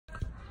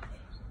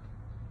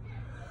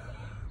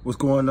What's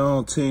going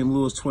on, Team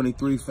Lewis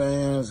 23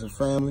 fans and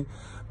family?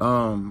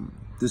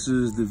 This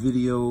is the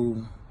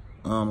video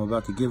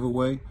about the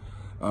giveaway.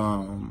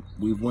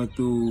 We went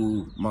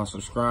through my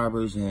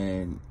subscribers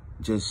and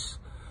just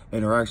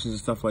interactions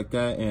and stuff like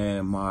that,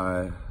 and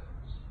my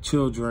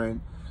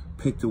children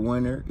picked the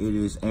winner. It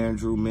is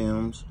Andrew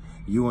Mims.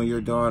 You and your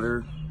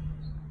daughter,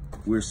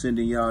 we're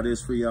sending y'all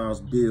this for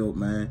y'all's build,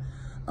 man.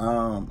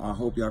 I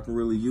hope y'all can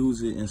really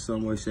use it in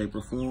some way, shape,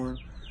 or form.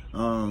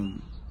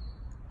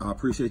 I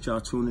appreciate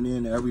y'all tuning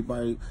in,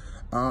 everybody.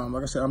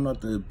 Like I said, I'm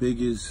not the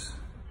biggest,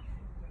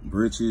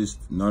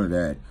 richest, none of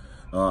that.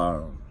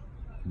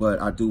 But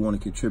I do want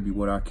to contribute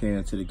what I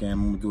can to the game.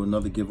 I'm gonna do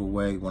another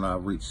giveaway when I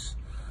reach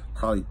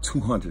probably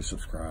 200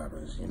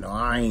 subscribers. You know,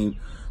 I ain't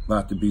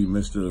about to be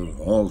Mr.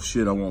 Oh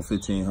shit, I want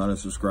 1,500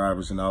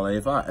 subscribers and all that.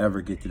 If I ever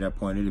get to that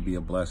point, it'll be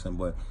a blessing.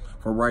 But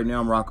for right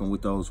now, I'm rocking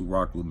with those who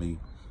rock with me.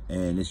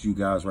 And it's you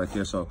guys right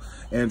there. So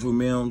Andrew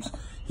Mims,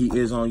 he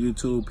is on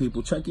YouTube.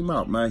 People, check him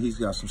out, man. He's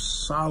got some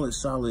solid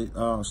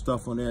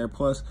stuff on there.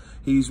 Plus,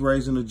 he's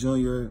raising a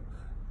junior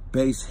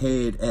bass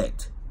head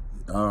act.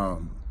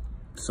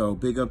 So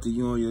big up to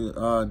you and your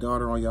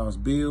daughter on y'all's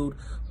build.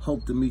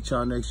 Hope to meet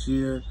y'all next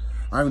year.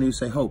 I don't even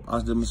say hope. I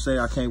was gonna say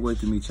I can't wait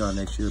to meet y'all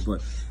next year.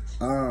 But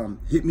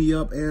hit me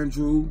up,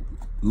 Andrew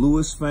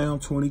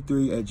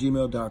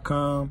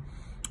LewisFam23@gmail.com.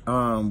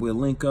 We'll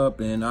link up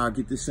and I'll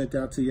get this sent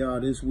out to y'all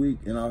this week,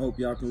 and I hope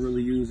y'all can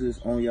really use this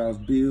on y'all's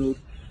build.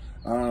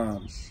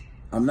 I'm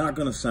not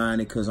gonna sign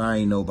it because I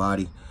ain't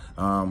nobody.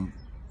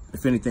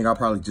 If anything, I'll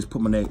probably just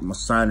put my name,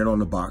 sign it on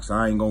the box.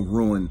 I ain't gonna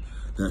ruin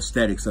the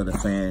aesthetics of the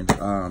fan.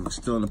 It's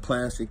still in the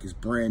plastic, it's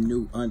brand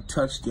new,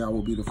 untouched. Y'all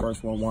will be the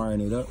first one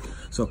wiring it up.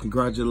 So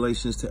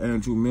congratulations to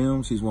Andrew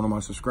Mims. He's one of my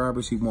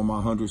subscribers. He won my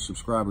 100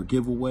 subscriber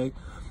giveaway.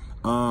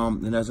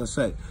 And as I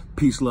say,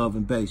 peace, love,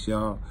 and bass,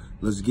 y'all.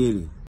 Let's get it.